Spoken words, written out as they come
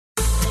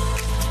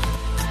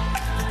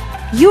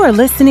You are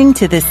listening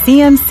to the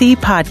CMC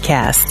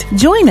Podcast.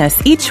 Join us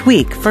each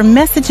week for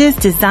messages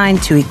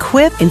designed to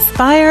equip,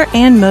 inspire,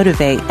 and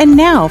motivate. And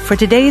now for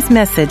today's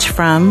message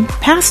from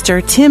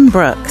Pastor Tim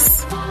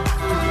Brooks.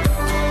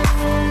 I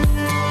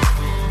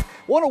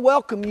want to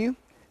welcome you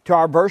to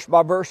our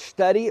verse-by-verse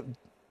study of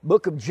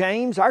Book of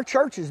James. Our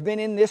church has been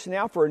in this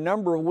now for a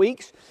number of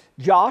weeks.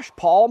 Josh,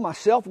 Paul,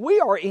 myself, we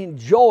are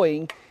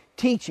enjoying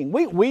teaching.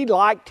 We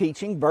like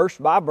teaching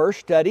verse-by-verse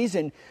studies,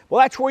 and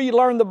well, that's where you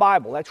learn the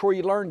Bible. That's where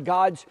you learn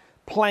God's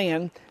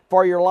plan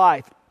for your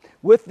life.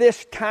 With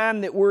this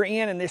time that we're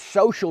in and this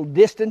social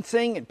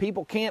distancing and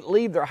people can't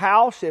leave their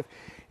house,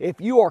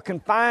 if you are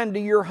confined to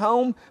your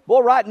home,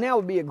 well, right now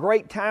would be a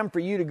great time for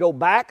you to go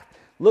back,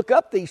 look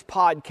up these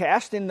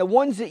podcasts, and the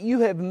ones that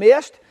you have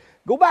missed,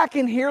 go back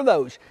and hear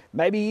those.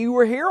 Maybe you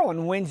were here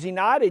on Wednesday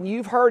night and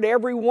you've heard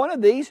every one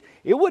of these.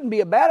 It wouldn't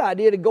be a bad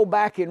idea to go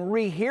back and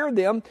rehear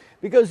them,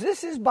 because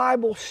this is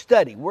Bible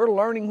study. We're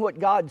learning what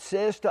God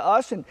says to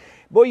us, and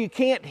boy, you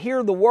can't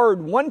hear the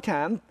word one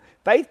time.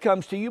 Faith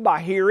comes to you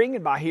by hearing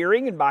and by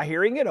hearing and by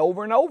hearing it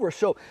over and over.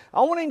 So I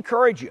want to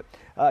encourage you,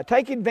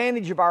 take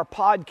advantage of our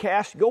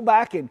podcast. Go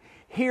back and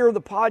hear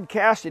the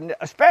podcast, and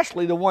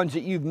especially the ones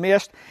that you've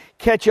missed,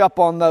 catch up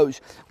on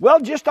those. Well,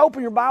 just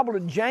open your Bible to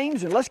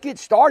James and let's get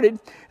started.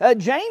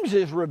 James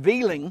is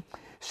revealing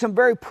some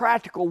very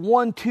practical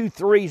 1, 2,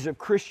 3s of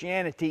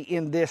Christianity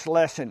in this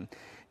lesson.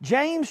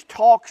 James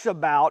talks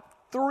about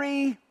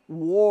 3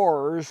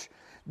 wars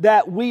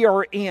that we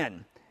are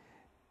in.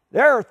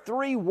 There are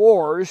 3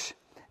 wars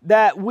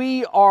that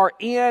we are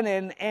in,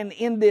 and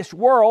in this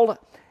world,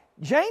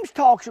 James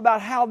talks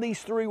about how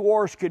these 3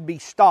 wars could be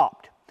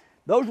stopped.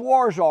 Those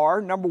wars are,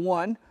 number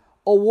 1,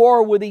 a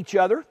war with each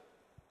other.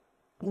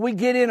 We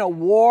get in a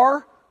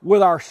war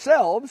with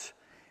ourselves,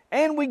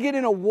 and we get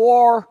in a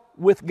war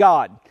with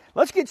God.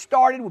 Let's get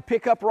started. We'll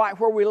pick up right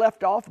where we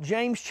left off.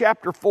 James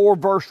chapter 4,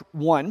 verse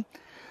 1.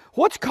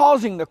 What's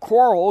causing the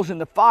quarrels and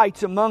the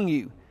fights among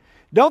you?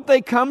 Don't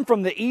they come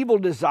from the evil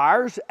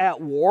desires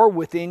at war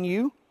within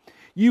you?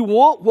 You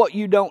want what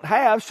you don't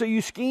have, so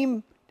you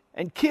scheme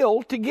and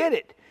kill to get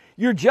it.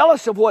 You're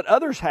jealous of what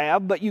others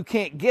have, but you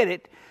can't get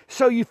it,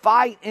 so you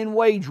fight and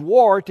wage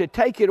war to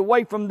take it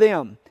away from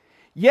them.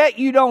 Yet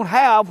you don't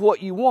have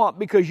what you want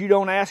because you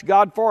don't ask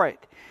God for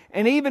it.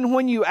 And even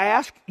when you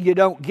ask, you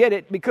don't get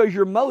it because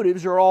your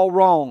motives are all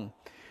wrong.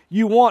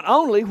 You want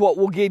only what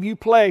will give you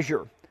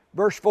pleasure.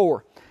 Verse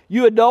 4,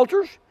 you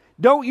adulterers,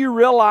 don't you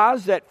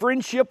realize that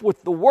friendship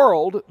with the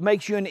world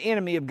makes you an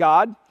enemy of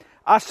God?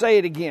 I say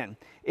it again.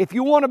 If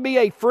you want to be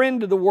a friend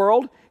to the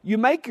world, you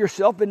make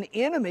yourself an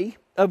enemy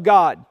of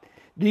God.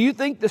 Do you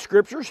think the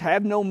Scriptures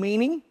have no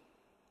meaning?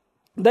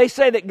 They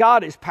say that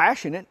God is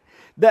passionate,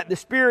 that the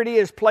Spirit He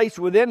has placed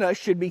within us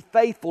should be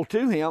faithful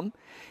to Him,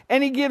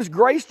 and He gives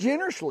grace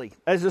generously.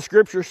 As the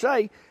Scriptures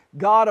say,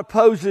 God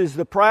opposes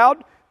the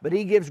proud, but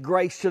He gives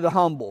grace to the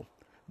humble.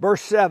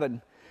 Verse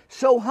 7,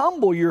 so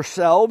humble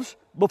yourselves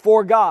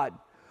before God.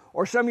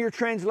 Or some of your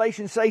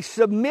translations say,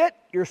 submit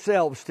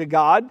yourselves to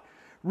God,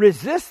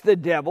 resist the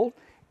devil,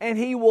 and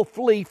he will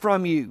flee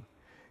from you.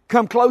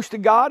 Come close to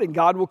God, and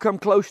God will come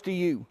close to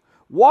you.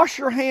 Wash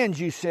your hands,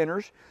 you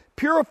sinners.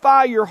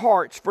 Purify your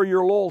hearts, for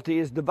your loyalty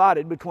is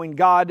divided between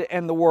God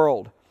and the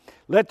world.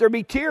 Let there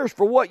be tears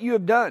for what you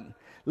have done.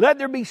 Let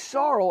there be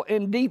sorrow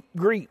and deep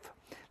grief.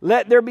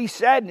 Let there be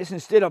sadness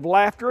instead of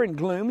laughter, and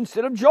gloom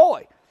instead of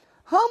joy.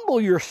 Humble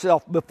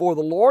yourself before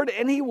the Lord,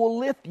 and He will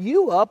lift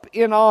you up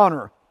in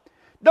honor.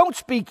 Don't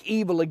speak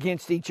evil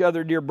against each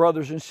other, dear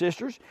brothers and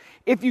sisters.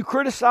 If you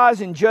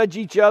criticize and judge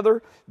each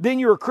other, then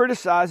you are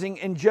criticizing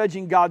and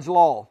judging God's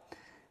law.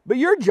 But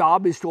your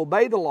job is to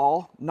obey the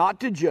law, not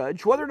to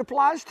judge, whether it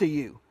applies to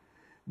you.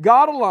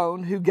 God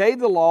alone, who gave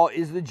the law,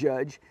 is the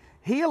judge.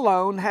 He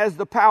alone has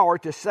the power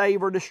to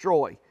save or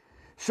destroy.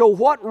 So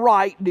what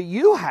right do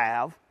you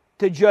have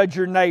to judge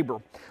your neighbor?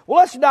 Well,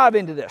 let's dive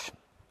into this.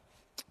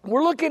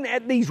 We're looking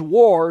at these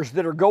wars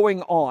that are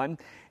going on.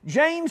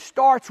 James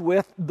starts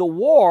with the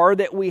war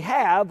that we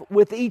have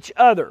with each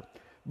other.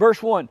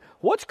 Verse 1,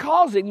 what's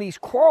causing these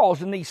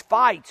quarrels and these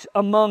fights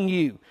among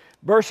you?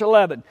 Verse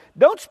 11,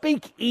 don't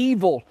speak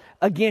evil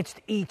against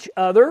each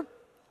other.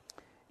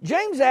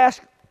 James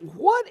asks,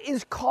 what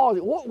is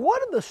causing,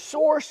 what are the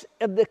source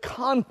of the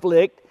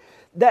conflict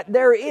that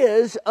there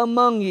is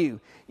among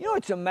you? You know,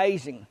 it's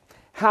amazing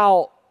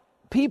how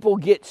people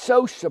get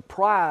so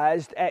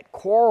surprised at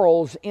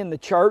quarrels in the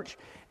church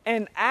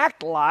and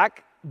act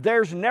like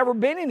there's never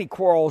been any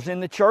quarrels in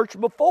the church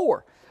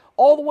before.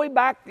 All the way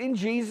back in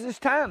Jesus'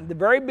 time, the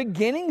very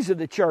beginnings of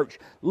the church.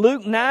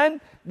 Luke 9,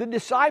 the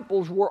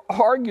disciples were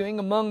arguing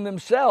among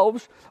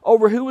themselves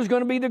over who was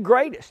going to be the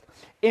greatest.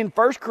 In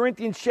 1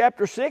 Corinthians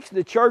chapter 6,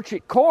 the church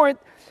at Corinth,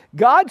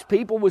 God's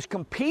people was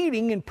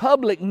competing in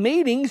public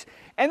meetings,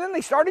 and then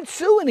they started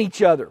suing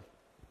each other.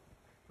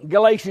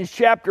 Galatians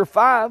chapter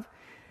 5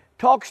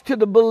 talks to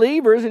the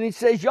believers, and he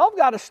says, y'all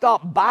got to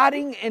stop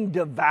biting and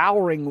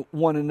devouring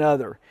one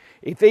another.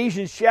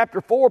 Ephesians chapter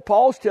 4,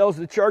 Paul tells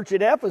the church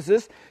at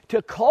Ephesus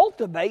to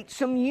cultivate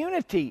some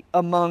unity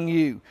among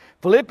you.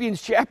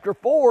 Philippians chapter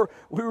 4,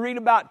 we read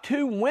about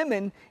 2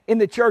 women in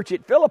the church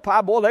at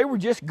Philippi. Boy, they were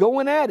just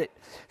going at it.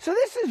 So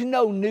this is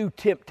no new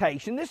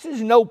temptation. This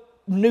is no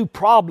new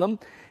problem.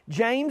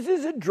 James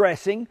is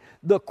addressing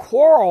the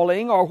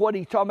quarreling, or what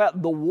he's talking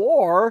about, the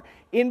war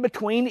in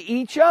between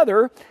each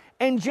other.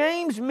 And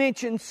James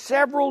mentions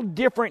several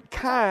different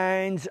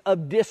kinds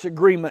of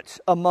disagreements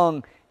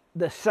among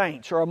the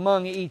saints or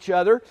among each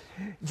other.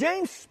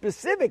 James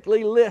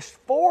specifically lists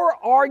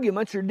 4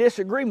 arguments or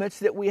disagreements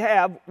that we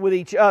have with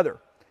each other.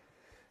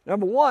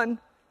 Number 1,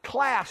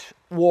 class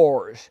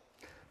wars.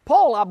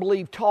 Paul, I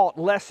believe, taught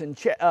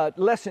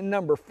lesson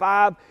number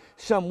 5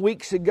 some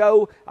weeks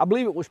ago. I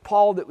believe it was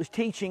Paul that was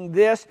teaching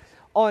this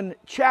on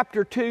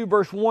chapter 2,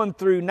 verse 1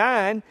 through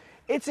 9.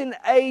 It's an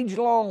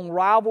age-long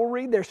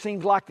rivalry. There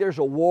seems like there's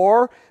a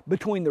war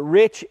between the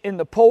rich and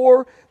the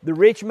poor. The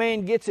rich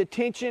man gets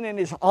attention and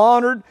is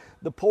honored.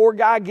 The poor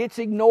guy gets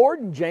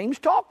ignored, and James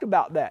talked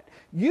about that.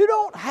 You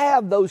don't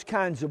have those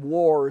kinds of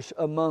wars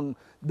among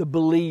the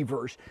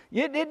believers.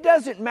 It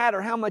doesn't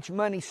matter how much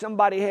money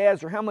somebody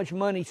has or how much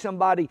money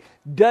somebody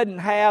doesn't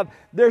have.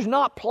 There's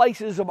not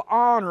places of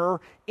honor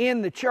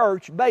in the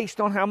church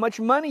based on how much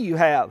money you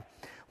have.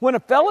 When a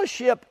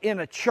fellowship in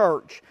a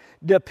church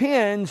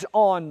depends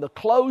on the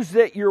clothes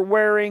that you're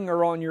wearing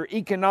or on your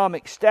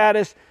economic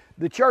status,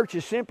 the church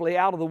is simply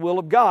out of the will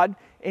of God.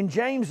 And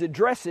James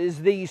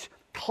addresses these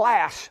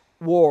class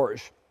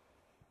wars.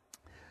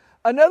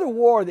 Another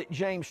war that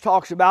James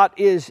talks about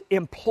is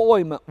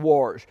employment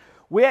wars.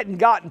 We hadn't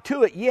gotten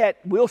to it yet.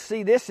 We'll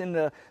see this in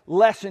the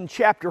lesson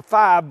chapter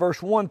 5,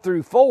 verse 1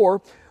 through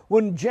 4,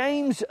 when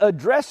James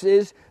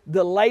addresses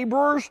the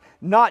laborers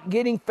not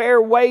getting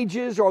fair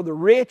wages or the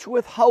rich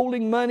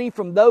withholding money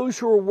from those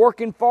who are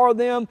working for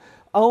them,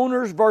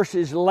 owners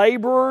versus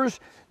laborers.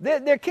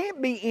 There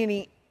can't be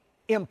any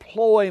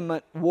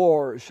employment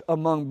wars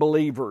among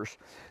believers.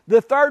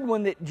 The third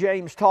one that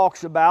James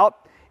talks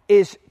about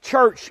is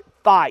church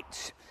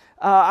fights.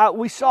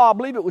 We saw, I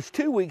believe it was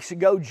 2 weeks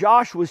ago,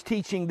 Josh was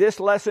teaching this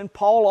lesson.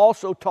 Paul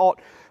also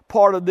taught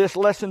part of this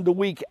lesson the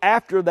week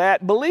after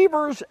that.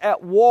 Believers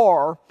at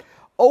war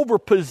over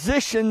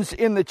positions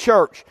in the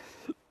church.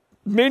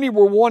 Many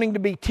were wanting to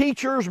be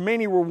teachers,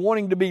 many were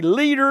wanting to be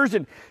leaders,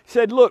 and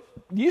said, look,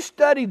 you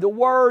study the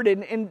Word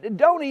and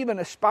don't even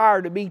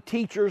aspire to be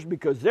teachers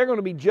because they're going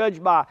to be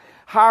judged by a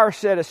higher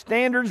set of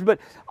standards. But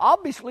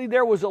obviously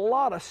there was a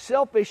lot of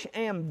selfish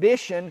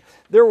ambition.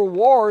 There were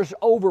wars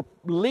over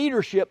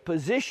leadership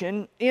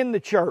position in the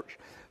church.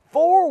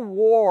 4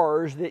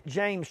 wars that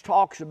James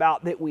talks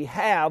about that we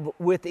have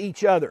with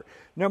each other.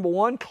 Number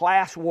 1,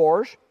 class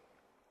wars.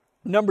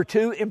 Number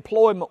 2,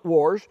 employment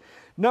wars.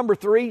 Number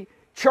 3,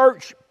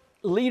 church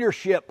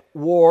leadership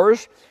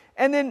wars.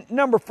 And then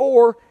number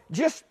 4,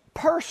 just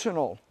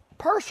personal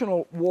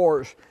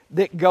wars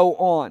that go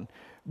on.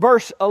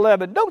 Verse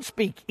 11, don't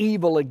speak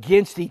evil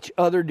against each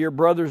other, dear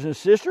brothers and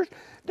sisters.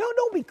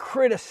 Don't be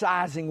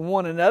criticizing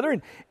one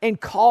another and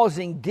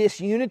causing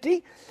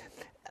disunity.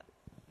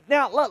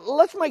 Now,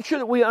 let's make sure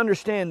that we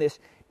understand this.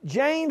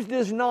 James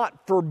does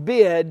not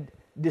forbid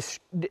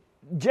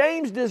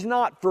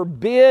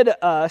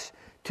us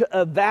to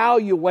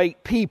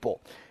evaluate people.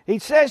 He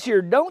says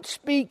here, don't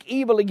speak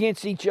evil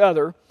against each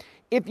other.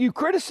 If you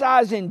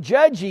criticize and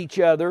judge each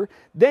other,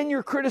 then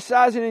you're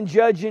criticizing and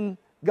judging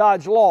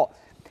God's law.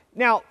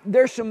 Now,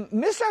 there's some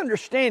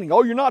misunderstanding.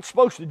 Oh, you're not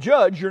supposed to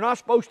judge. You're not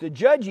supposed to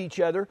judge each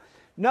other.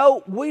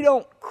 No, we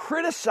don't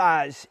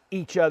criticize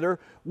each other.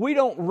 We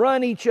don't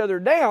run each other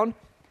down.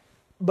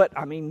 But,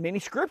 many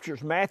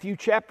scriptures. Matthew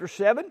chapter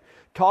 7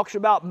 talks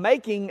about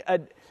making a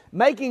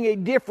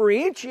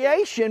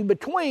differentiation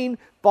between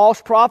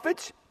false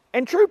prophets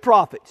and true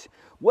prophets.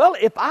 Well,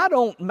 if I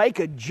don't make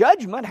a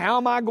judgment, how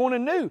am I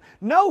going to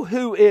know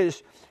who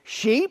is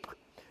sheep,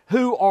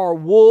 who are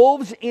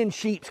wolves in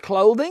sheep's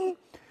clothing?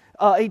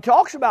 He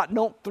talks about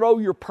don't throw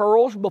your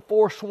pearls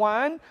before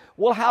swine.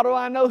 Well, how do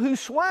I know who's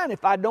swine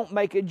if I don't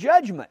make a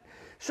judgment?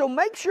 So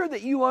make sure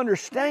that you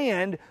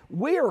understand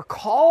we are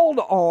called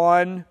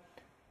on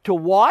to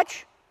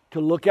watch, to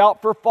look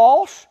out for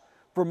false,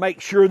 for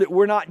make sure that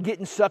we're not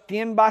getting sucked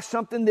in by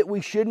something that we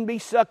shouldn't be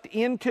sucked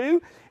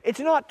into. It's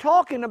not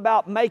talking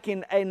about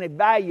making an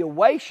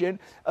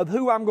evaluation of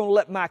who I'm going to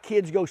let my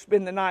kids go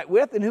spend the night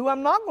with and who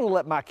I'm not going to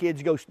let my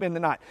kids go spend the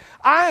night.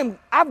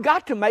 I've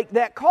got to make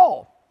that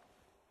call.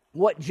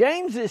 What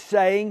James is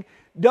saying,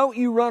 don't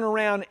you run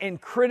around and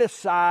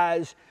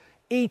criticize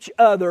each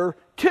other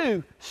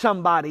to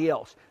somebody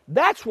else.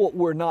 That's what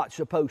we're not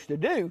supposed to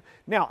do.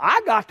 Now,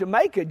 I got to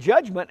make a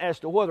judgment as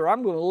to whether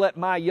I'm going to let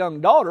my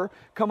young daughter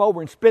come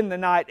over and spend the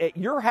night at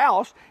your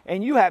house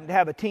and you happen to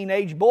have a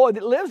teenage boy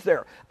that lives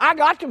there. I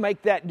got to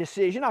make that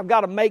decision. I've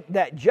got to make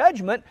that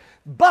judgment,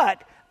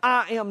 but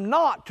I am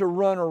not to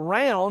run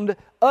around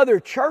other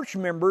church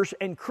members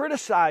and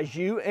criticize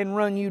you and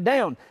run you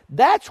down.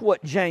 That's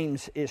what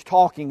James is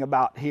talking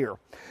about here.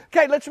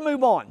 Okay, let's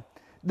move on.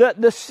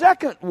 The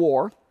second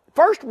war,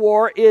 first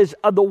war is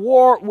the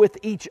war with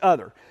each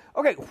other.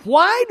 Okay,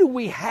 why do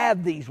we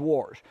have these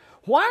wars?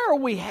 Why are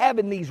we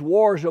having these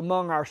wars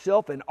among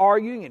ourselves and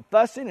arguing and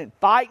fussing and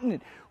fighting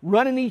and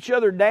running each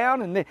other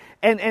down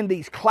and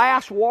these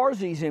class wars,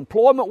 these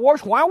employment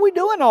wars? Why are we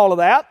doing all of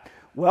that?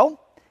 Well,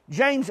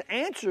 James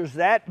answers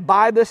that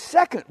by the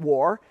second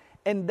war,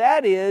 and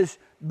that is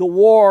the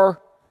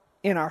war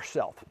in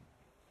ourselves.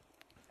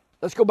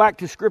 Let's go back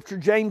to Scripture,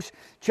 James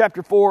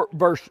chapter 4,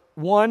 verse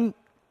 1.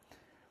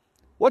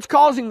 What's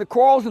causing the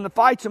quarrels and the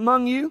fights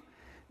among you?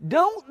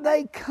 Don't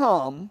they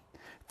come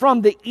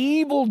from the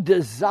evil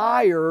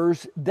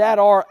desires that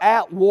are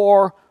at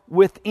war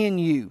within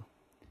you?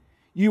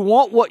 You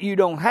want what you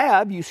don't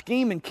have, you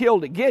scheme and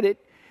kill to get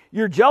it.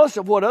 You're jealous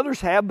of what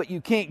others have, but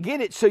you can't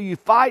get it, so you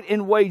fight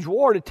and wage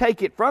war to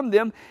take it from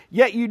them,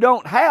 yet you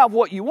don't have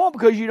what you want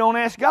because you don't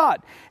ask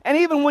God. And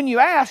even when you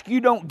ask,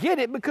 you don't get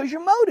it because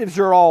your motives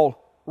are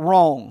all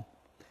wrong.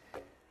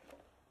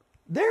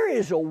 There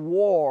is a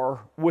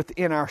war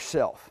within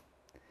ourselves.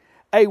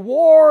 A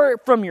war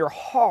from your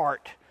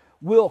heart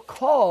will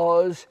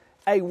cause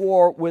a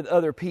war with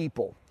other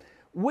people.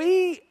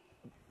 We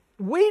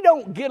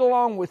don't get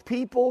along with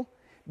people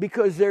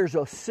because there's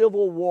a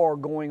civil war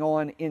going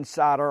on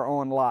inside our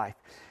own life.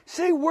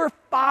 See, we're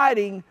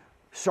fighting,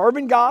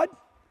 serving God,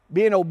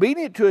 being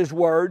obedient to His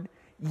Word,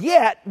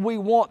 yet we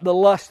want the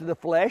lust of the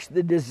flesh,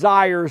 the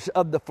desires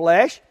of the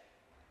flesh.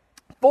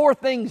 4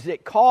 things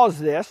that cause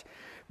this.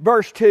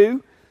 Verse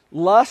 2,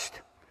 lust.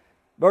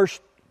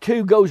 Verse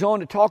 2 goes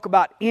on to talk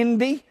about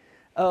envy.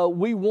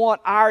 We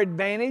want our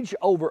advantage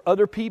over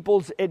other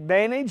people's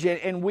advantage,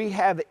 and we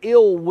have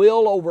ill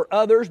will over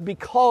others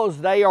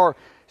because they are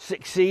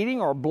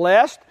succeeding or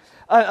blessed.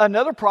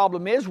 Another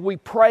problem is we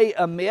pray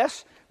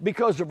amiss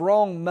because of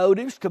wrong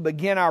motives to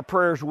begin our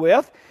prayers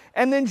with.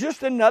 And then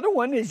just another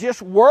one is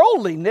just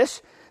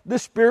worldliness. The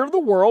spirit of the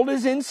world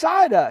is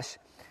inside us.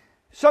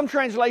 Some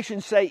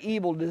translations say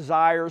evil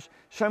desires.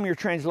 Some of your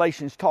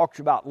translations talks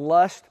about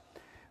lust.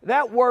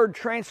 That word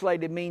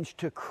translated means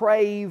to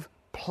crave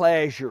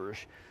pleasures,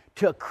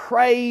 to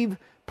crave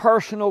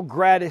personal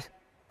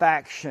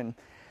gratification.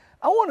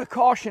 I want to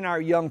caution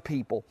our young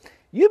people.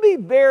 You be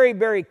very,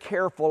 very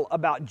careful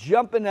about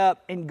jumping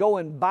up and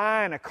going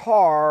buying a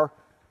car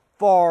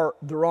for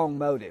the wrong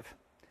motive.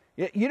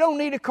 You don't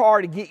need a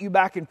car to get you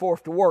back and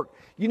forth to work.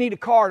 You need a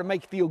car to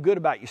make you feel good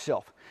about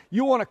yourself.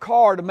 You want a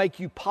car to make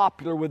you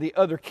popular with the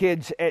other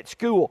kids at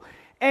school.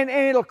 And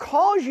it'll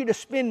cause you to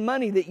spend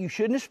money that you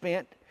shouldn't have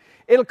spent.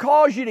 It'll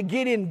cause you to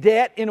get in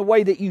debt in a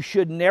way that you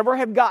should never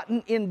have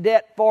gotten in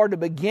debt for to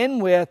begin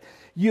with.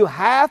 You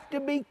have to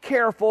be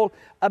careful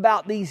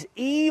about these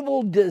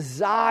evil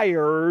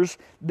desires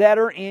that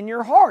are in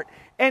your heart.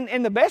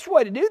 And the best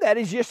way to do that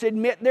is just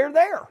admit they're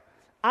there.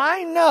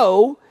 I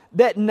know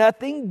that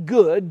nothing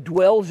good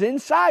dwells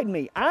inside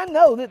me. I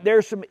know that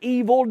there's some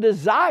evil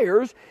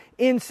desires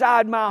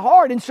inside my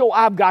heart, and so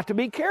I've got to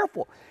be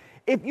careful.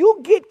 If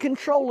you get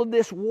control of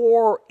this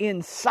war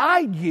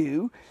inside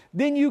you,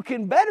 then you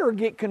can better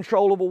get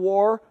control of a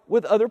war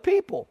with other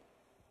people.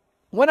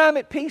 When I'm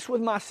at peace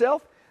with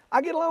myself,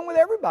 I get along with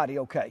everybody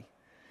okay.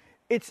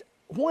 It's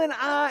when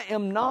I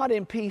am not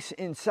in peace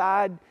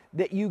inside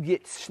that you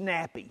get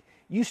snappy.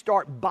 You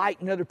start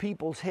biting other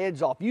people's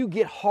heads off. You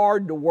get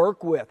hard to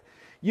work with.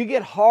 You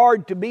get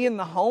hard to be in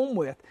the home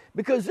with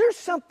because there's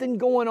something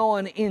going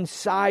on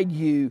inside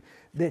you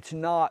that's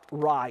not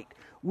right.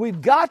 We've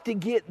got to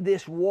get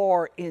this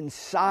war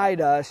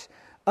inside us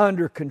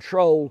under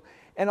control.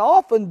 And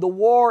often the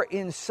war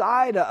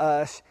inside of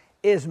us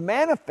is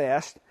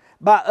manifest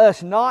by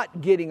us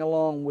not getting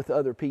along with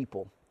other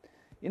people.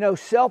 You know,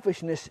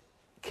 selfishness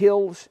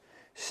kills,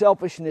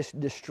 selfishness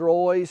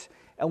destroys,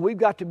 and we've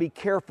got to be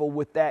careful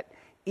with that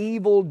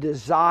evil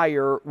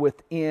desire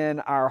within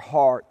our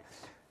heart.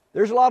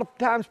 There's a lot of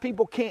times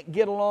people can't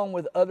get along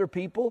with other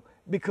people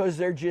because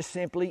they're just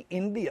simply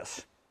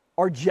envious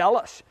or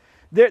jealous.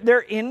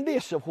 They're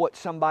envious of what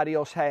somebody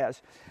else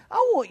has. I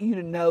want you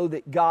to know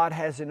that God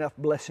has enough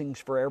blessings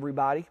for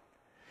everybody.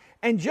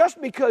 And just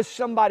because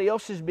somebody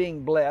else is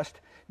being blessed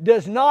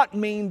does not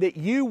mean that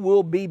you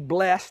will be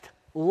blessed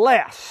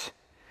less.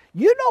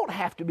 You don't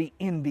have to be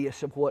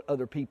envious of what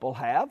other people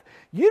have.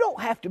 You don't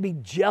have to be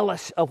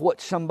jealous of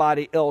what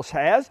somebody else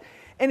has.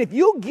 And if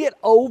you'll get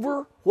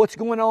over what's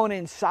going on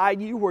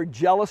inside you where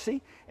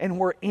jealousy and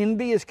where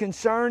envy is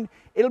concerned,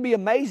 it'll be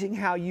amazing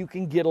how you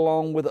can get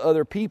along with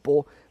other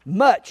people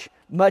much,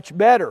 much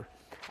better.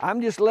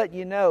 I'm just letting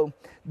you know,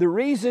 the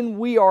reason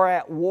we are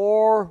at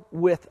war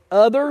with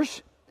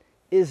others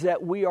is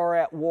that we are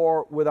at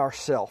war with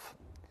ourselves.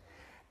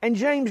 And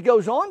James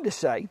goes on to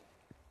say,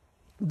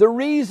 the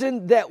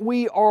reason that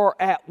we are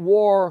at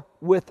war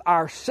with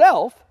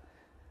ourselves,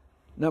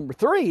 number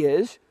 3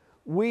 is,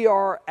 we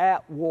are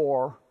at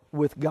war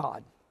with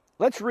God.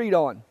 Let's read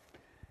on.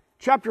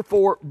 Chapter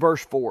 4,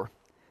 verse 4.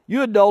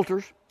 You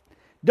adulterers,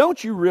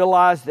 don't you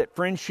realize that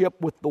friendship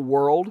with the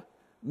world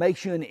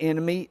makes you an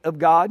enemy of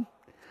God?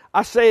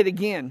 I say it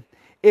again.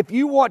 If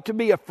you want to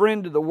be a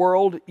friend of the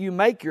world, you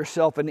make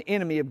yourself an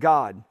enemy of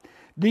God.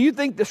 Do you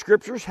think the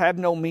Scriptures have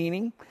no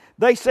meaning?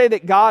 They say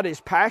that God is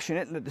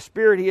passionate and that the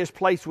Spirit He has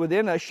placed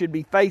within us should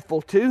be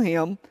faithful to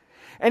Him.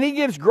 And He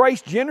gives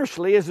grace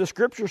generously, as the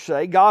Scriptures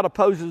say. God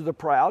opposes the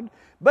proud,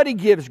 but He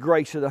gives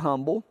grace to the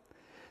humble.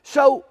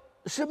 So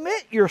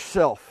submit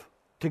yourself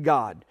to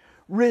God.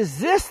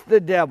 Resist the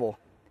devil,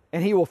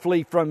 and he will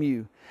flee from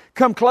you.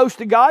 Come close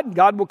to God, and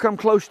God will come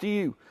close to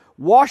you.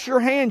 Wash your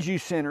hands, you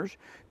sinners.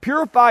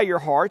 Purify your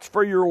hearts,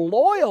 for your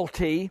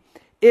loyalty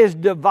is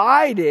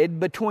divided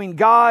between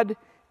God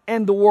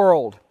and the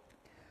world.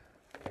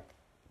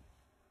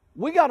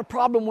 We got a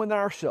problem with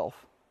ourselves.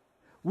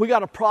 We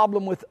got a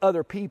problem with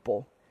other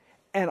people.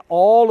 And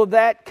all of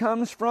that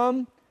comes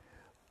from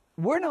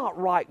we're not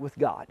right with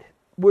God.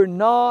 We're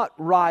not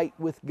right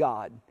with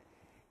God.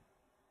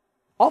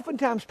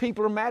 Oftentimes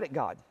people are mad at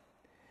God.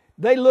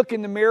 They look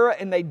in the mirror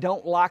and they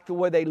don't like the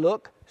way they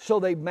look, so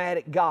they're mad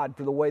at God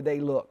for the way they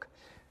look.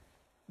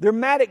 They're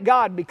mad at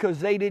God because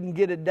they didn't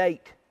get a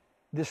date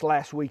this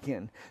last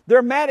weekend.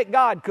 They're mad at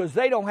God because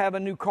they don't have a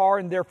new car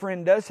and their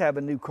friend does have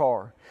a new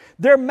car.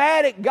 They're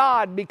mad at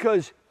God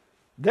because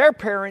their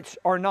parents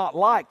are not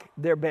like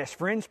their best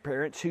friend's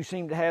parents, who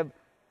seem to have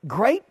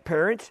great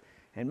parents,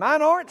 and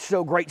mine aren't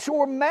so great. So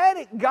we're mad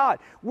at God.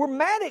 We're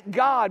mad at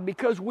God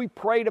because we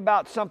prayed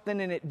about something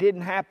and it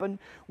didn't happen.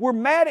 We're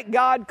mad at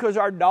God because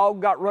our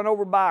dog got run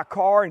over by a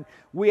car and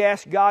we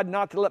asked God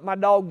not to let my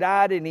dog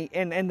die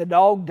and the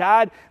dog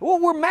died. Well,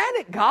 we're mad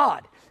at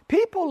God.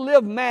 People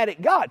live mad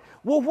at God.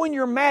 Well, when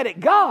you're mad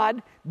at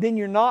God, then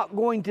you're not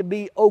going to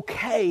be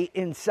okay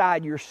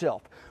inside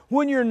yourself.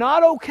 When you're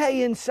not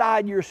okay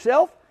inside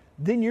yourself,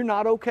 then you're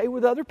not okay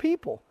with other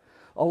people.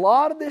 A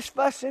lot of this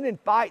fussing and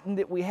fighting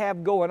that we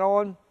have going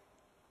on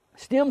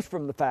stems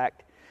from the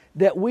fact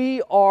that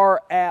we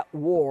are at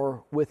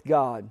war with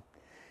God.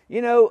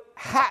 You know,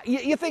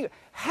 you think,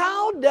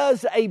 how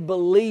does a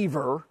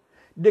believer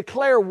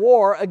declare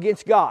war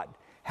against God?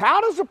 How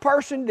does a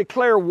person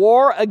declare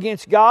war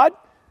against God?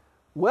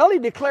 Well, he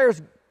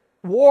declares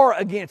war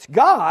against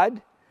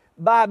God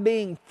by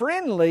being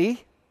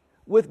friendly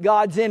with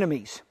God's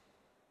enemies.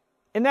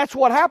 And that's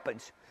what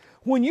happens.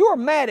 When you are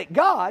mad at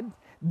God,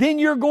 then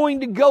you're going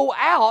to go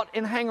out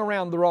and hang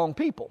around the wrong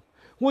people.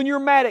 When you're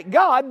mad at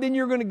God, then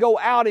you're going to go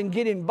out and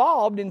get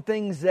involved in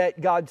things that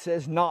God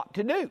says not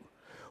to do.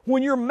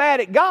 When you're mad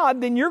at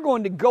God, then you're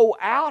going to go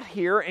out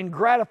here and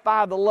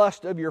gratify the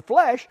lust of your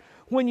flesh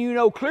when you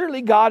know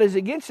clearly God is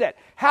against that.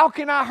 How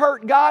can I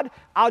hurt God?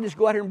 I'll just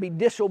go out here and be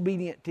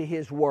disobedient to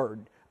His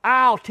word.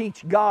 I'll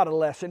teach God a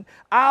lesson.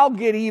 I'll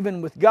get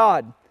even with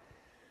God.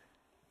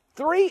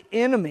 3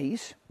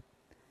 enemies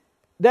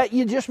that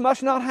you just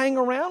must not hang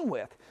around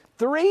with.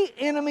 3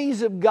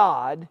 enemies of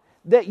God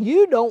that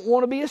you don't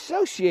want to be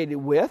associated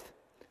with.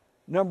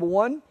 Number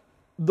 1,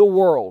 the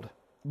world.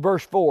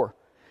 Verse 4.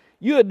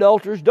 You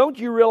adulterers, don't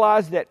you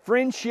realize that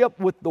friendship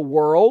with the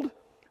world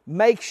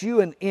makes you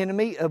an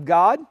enemy of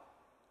God?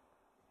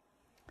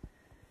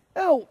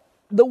 No,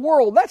 the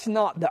world, that's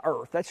not the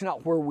earth. That's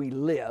not where we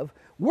live.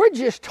 We're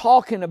just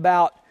talking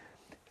about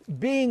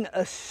being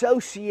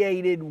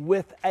associated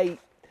with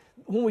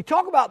when we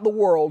talk about the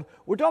world,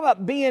 we're talking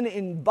about being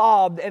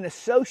involved and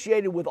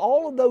associated with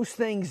all of those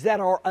things that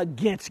are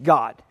against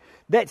God,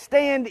 that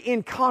stand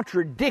in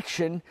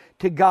contradiction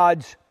to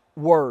God's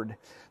word.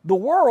 The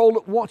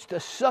world wants to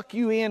suck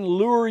you in,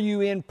 lure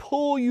you in,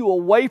 pull you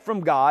away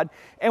from God.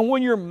 And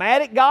when you're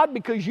mad at God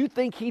because you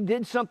think He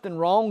did something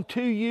wrong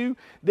to you,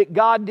 that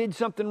God did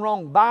something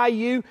wrong by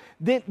you,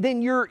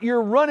 then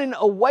you're running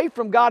away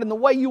from God. And the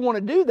way you want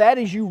to do that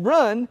is you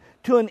run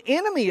to an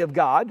enemy of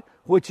God,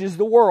 which is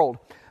the world.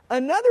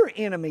 Another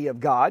enemy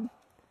of God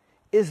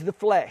is the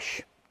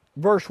flesh.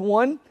 Verse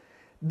 1,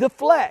 the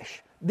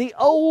flesh, the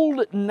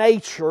old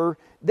nature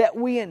that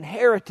we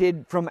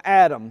inherited from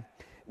Adam.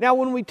 Now,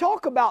 when we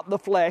talk about the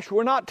flesh,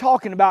 we're not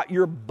talking about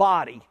your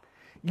body.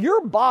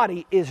 Your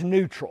body is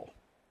neutral.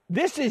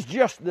 This is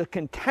just the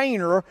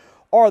container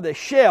or the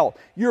shell.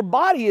 Your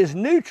body is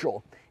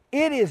neutral.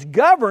 It is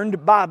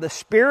governed by the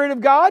Spirit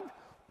of God,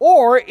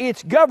 or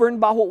it's governed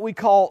by what we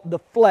call the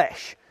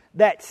flesh,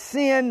 that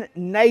sin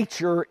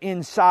nature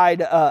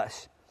inside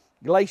us.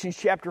 Galatians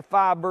chapter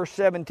 5 verse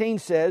 17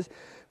 says,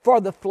 for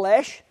the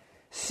flesh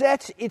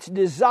sets its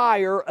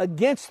desire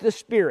against the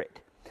Spirit,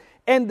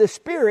 and the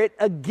Spirit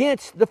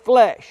against the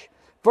flesh.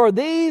 For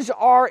these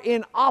are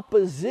in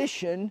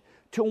opposition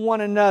to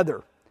one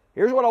another.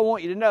 Here's what I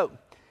want you to know.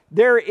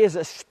 There is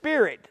a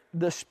spirit,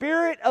 the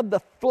spirit of the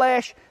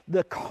flesh,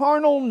 the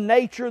carnal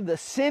nature, the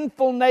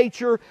sinful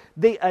nature,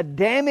 the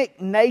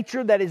Adamic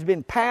nature that has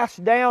been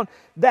passed down,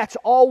 that's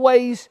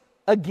always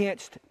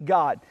against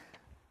God.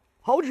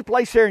 Hold your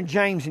place there in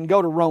James and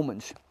go to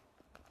Romans.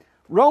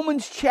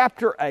 Romans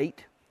chapter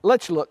 8,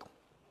 let's look.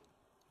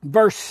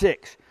 Verse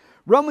 6.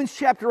 Romans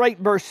chapter 8,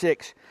 verse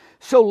 6.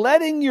 So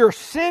letting your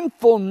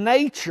sinful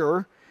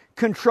nature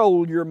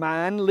control your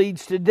mind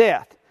leads to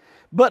death,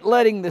 but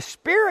letting the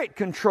Spirit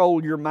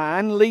control your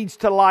mind leads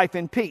to life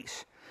and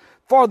peace.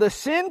 For the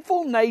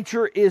sinful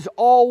nature is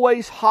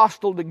always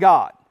hostile to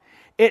God.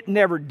 It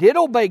never did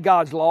obey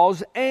God's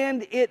laws,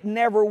 and it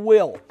never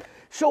will.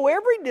 So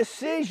every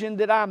decision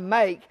that I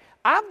make,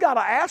 I've got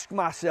to ask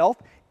myself,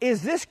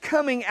 is this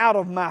coming out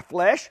of my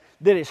flesh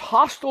that is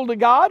hostile to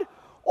God?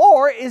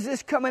 Or is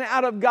this coming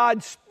out of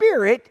God's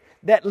Spirit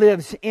that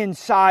lives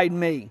inside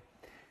me?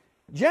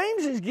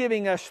 James is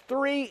giving us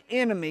 3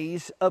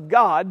 enemies of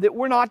God that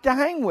we're not to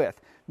hang with.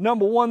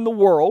 Number 1, the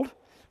world.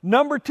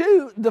 Number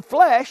 2, the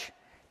flesh.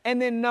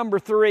 And then number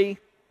 3,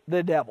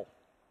 the devil.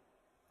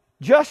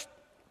 Just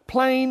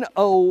plain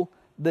old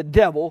the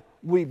devil.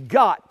 We've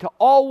got to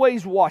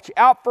always watch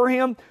out for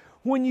him.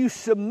 When you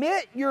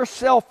submit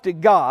yourself to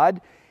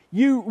God,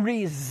 you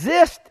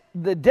resist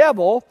the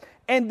devil,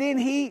 and then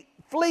he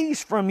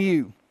flees from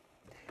you.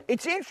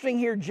 It's interesting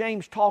here,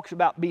 James talks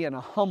about being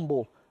a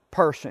humble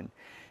person.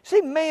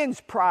 See,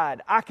 man's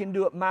pride. I can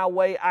do it my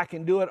way. I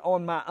can do it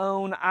on my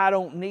own. I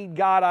don't need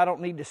God. I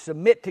don't need to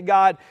submit to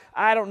God.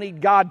 I don't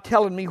need God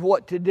telling me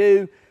what to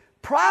do.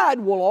 Pride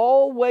will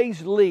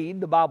always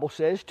lead, the Bible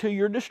says, to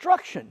your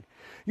destruction.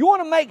 You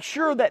want to make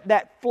sure that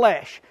that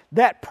flesh,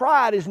 that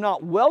pride is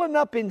not welling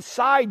up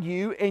inside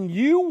you, and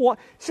you want...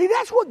 See,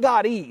 that's what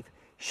got Eve.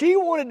 She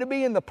wanted to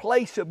be in the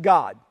place of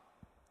God.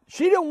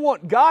 She didn't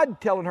want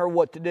God telling her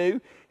what to do.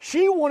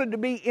 She wanted to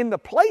be in the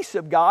place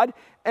of God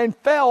and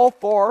fell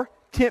for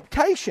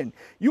temptation.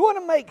 You want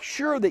to make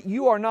sure that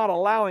you are not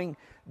allowing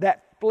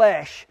that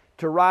flesh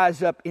to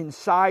rise up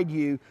inside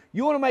you.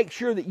 You want to make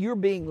sure that you're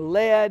being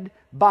led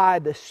by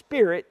the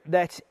Spirit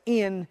that's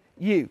in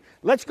you.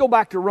 Let's go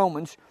back to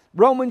Romans.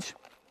 Romans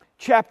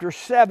chapter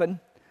 7.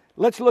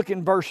 Let's look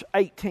in verse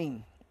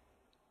 18.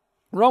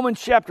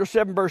 Romans chapter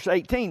 7, verse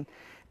 18.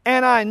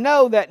 And I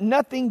know that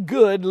nothing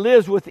good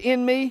lives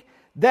within me,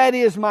 that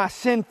is my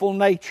sinful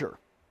nature.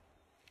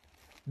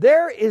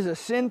 There is a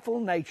sinful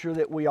nature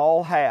that we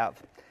all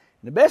have.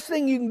 The best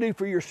thing you can do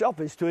for yourself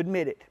is to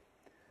admit it.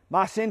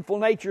 My sinful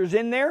nature is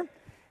in there,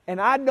 and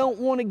I don't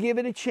want to give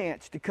it a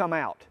chance to come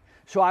out.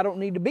 So I don't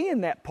need to be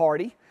in that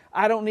party.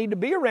 I don't need to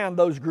be around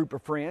those group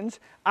of friends.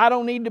 I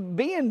don't need to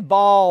be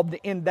involved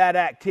in that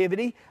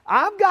activity.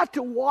 I've got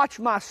to watch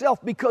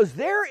myself, because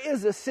there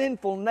is a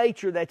sinful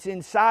nature that's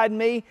inside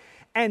me,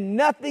 and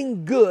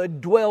nothing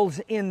good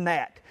dwells in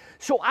that.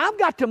 So I've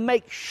got to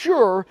make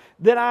sure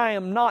that I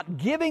am not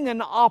giving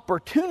an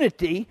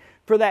opportunity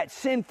for that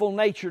sinful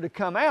nature to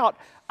come out.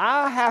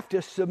 I have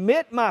to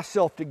submit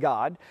myself to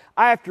God.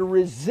 I have to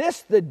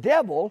resist the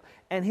devil,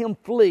 and him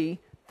flee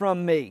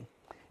from me.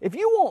 If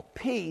you want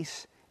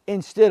peace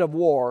instead of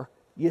war,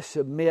 you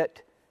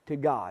submit to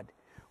God.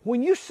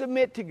 When you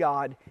submit to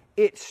God,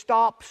 it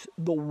stops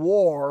the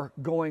war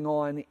going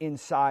on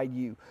inside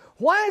you.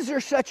 Why is there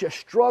such a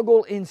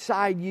struggle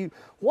inside you?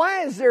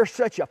 Why is there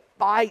such a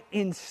fight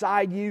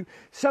inside you?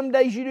 Some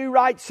days you do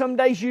right, some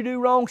days you do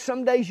wrong,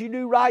 some days you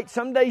do right,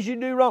 some days you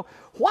do wrong.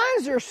 Why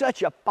is there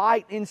such a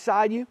fight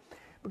inside you?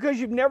 Because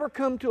you've never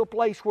come to a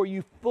place where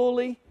you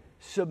fully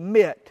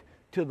submit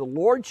to the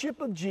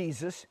Lordship of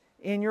Jesus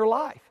in your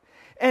life.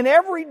 And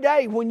every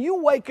day when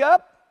you wake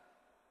up,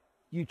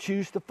 you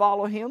choose to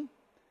follow Him.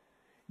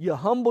 You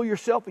humble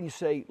yourself and you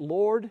say,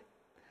 Lord,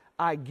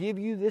 I give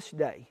you this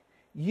day.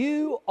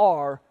 You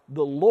are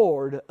the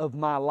Lord of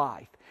my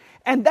life.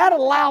 And that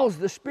allows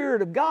the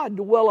Spirit of God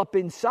to well up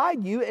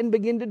inside you and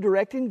begin to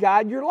direct and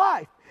guide your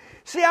life.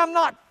 See, I'm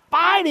not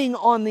fighting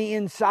on the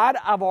inside.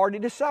 I've already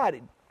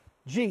decided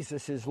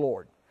Jesus is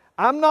Lord.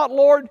 I'm not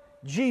Lord.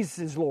 Jesus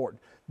is Lord.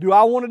 Do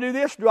I want to do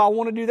this? Do I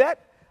want to do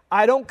that?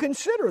 I don't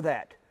consider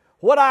that.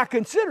 What I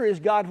consider is,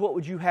 God, what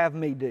would you have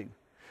me do?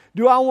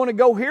 Do I want to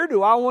go here?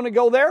 Do I want to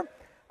go there?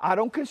 I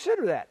don't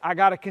consider that. I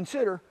got to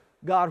consider,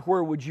 God,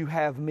 where would you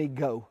have me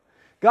go?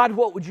 God,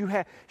 what would you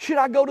have? Should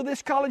I go to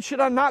this college?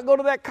 Should I not go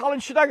to that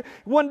college?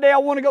 One day I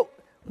want to go.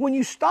 When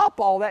you stop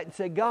all that and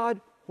say,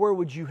 God, where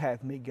would you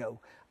have me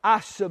go? I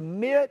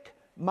submit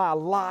my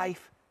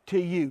life to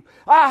you.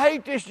 I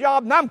hate this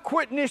job and I'm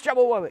quitting this job.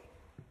 Wait.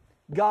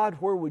 God,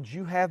 where would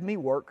you have me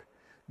work?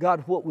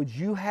 God, what would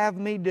you have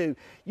me do?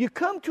 You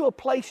come to a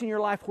place in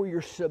your life where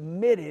you're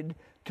submitted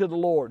to the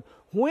Lord.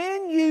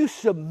 When you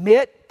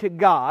submit to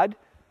God,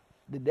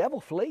 the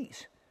devil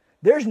flees.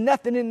 There's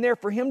nothing in there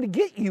for him to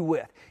get you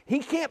with. He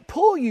can't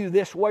pull you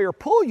this way or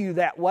pull you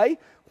that way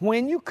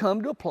when you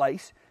come to a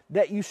place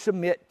that you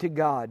submit to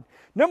God.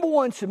 Number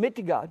one, submit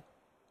to God.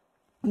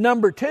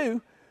 Number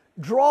two,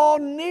 draw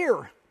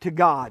near to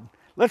God.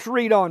 Let's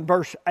read on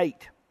verse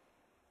 8.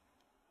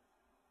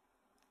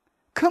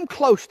 Come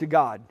close to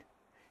God,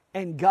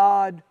 and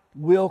God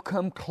will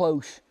come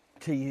close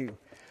to you.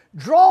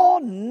 Draw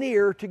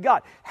near to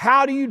God.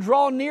 How do you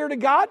draw near to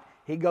God?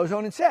 He goes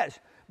on and says,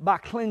 by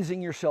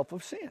cleansing yourself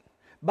of sin.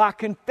 By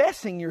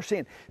confessing your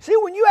sin. See,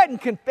 when you hadn't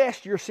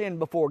confessed your sin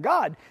before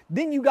God,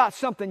 then you got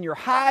something you're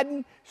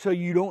hiding, so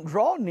you don't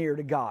draw near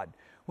to God.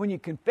 When you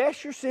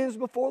confess your sins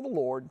before the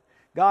Lord,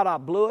 God, I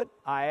blew it,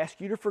 I ask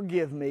you to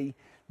forgive me,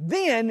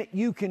 then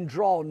you can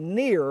draw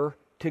near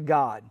to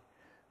God.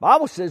 The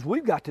Bible says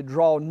we've got to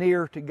draw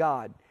near to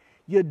God.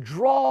 You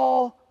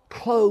draw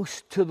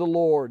close to the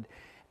Lord.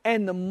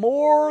 And the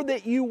more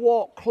that you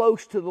walk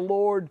close to the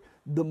Lord,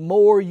 the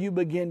more you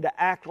begin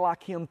to act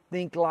like Him,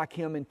 think like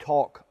Him, and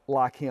talk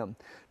like Him.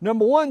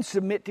 Number 1,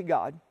 submit to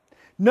God.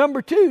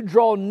 Number 2,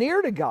 draw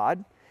near to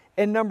God.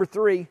 And number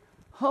 3,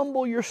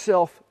 humble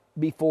yourself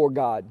before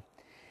God.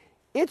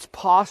 It's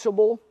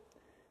possible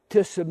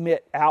to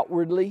submit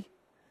outwardly,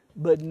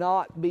 but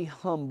not be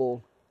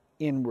humble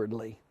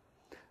inwardly.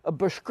 A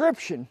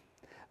prescription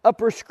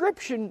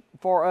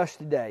for us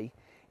today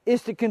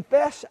is to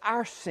confess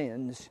our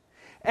sins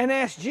and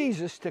ask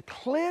Jesus to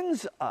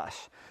cleanse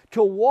us,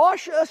 to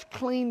wash us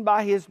clean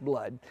by His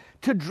blood,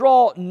 to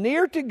draw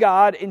near to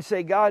God and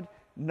say, God,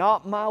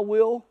 not my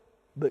will,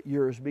 but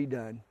yours be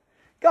done.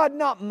 God,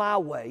 not my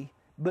way,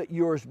 but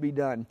yours be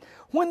done.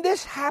 When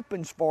this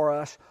happens for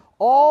us,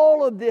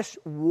 all of this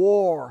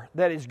war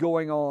that is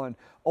going on,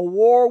 a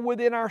war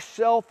within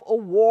ourselves, a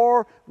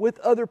war with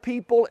other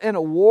people, and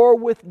a war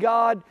with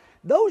God,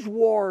 those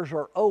wars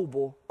are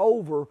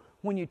over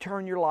when you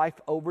turn your life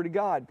over to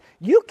God.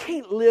 You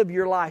can't live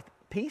your life in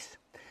peace.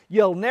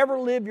 You'll never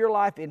live your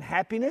life in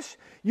happiness.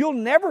 You'll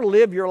never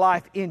live your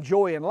life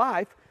enjoying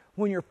life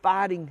when you're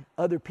fighting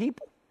other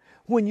people,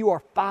 when you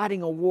are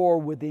fighting a war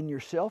within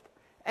yourself,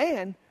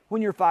 and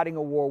when you're fighting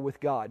a war with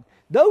God.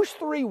 Those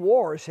 3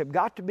 wars have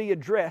got to be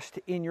addressed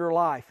in your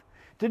life.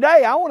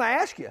 Today, I want to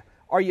ask you,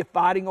 are you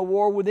fighting a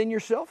war within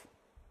yourself?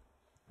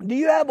 Do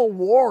you have a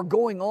war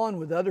going on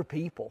with other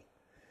people?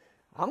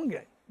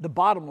 The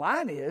bottom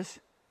line is,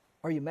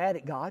 are you mad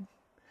at God?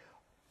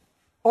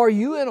 Are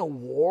you in a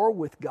war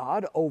with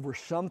God over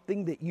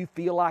something that you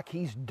feel like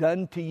He's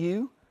done to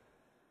you?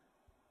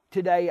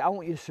 Today, I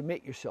want you to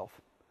submit yourself.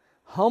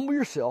 Humble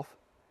yourself.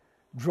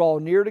 Draw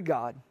near to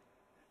God.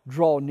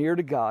 Draw near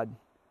to God.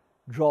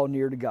 Draw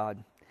near to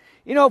God.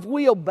 You know, if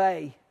we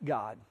obey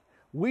God,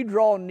 we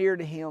draw near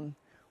to Him,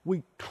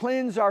 we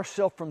cleanse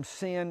ourselves from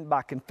sin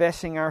by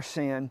confessing our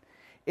sin,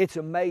 it's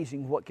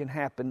amazing what can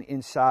happen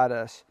inside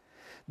us.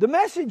 The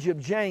message of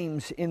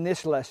James in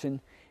this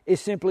lesson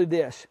is simply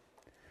this.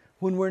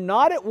 When we're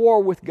not at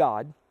war with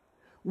God,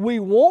 we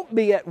won't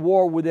be at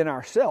war within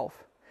ourselves.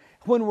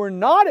 When we're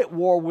not at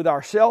war with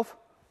ourselves,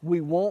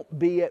 we won't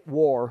be at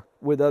war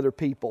with other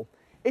people.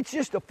 It's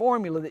just a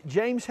formula that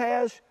James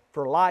has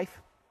for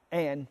life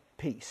and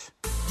peace.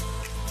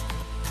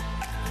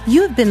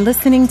 You have been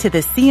listening to the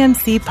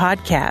CMC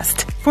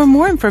Podcast. For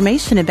more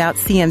information about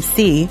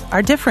CMC,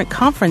 our different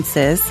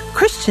conferences,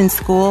 Christian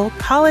school,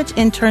 college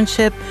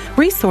internship,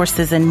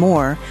 resources, and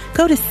more,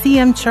 go to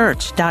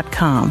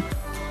cmchurch.com.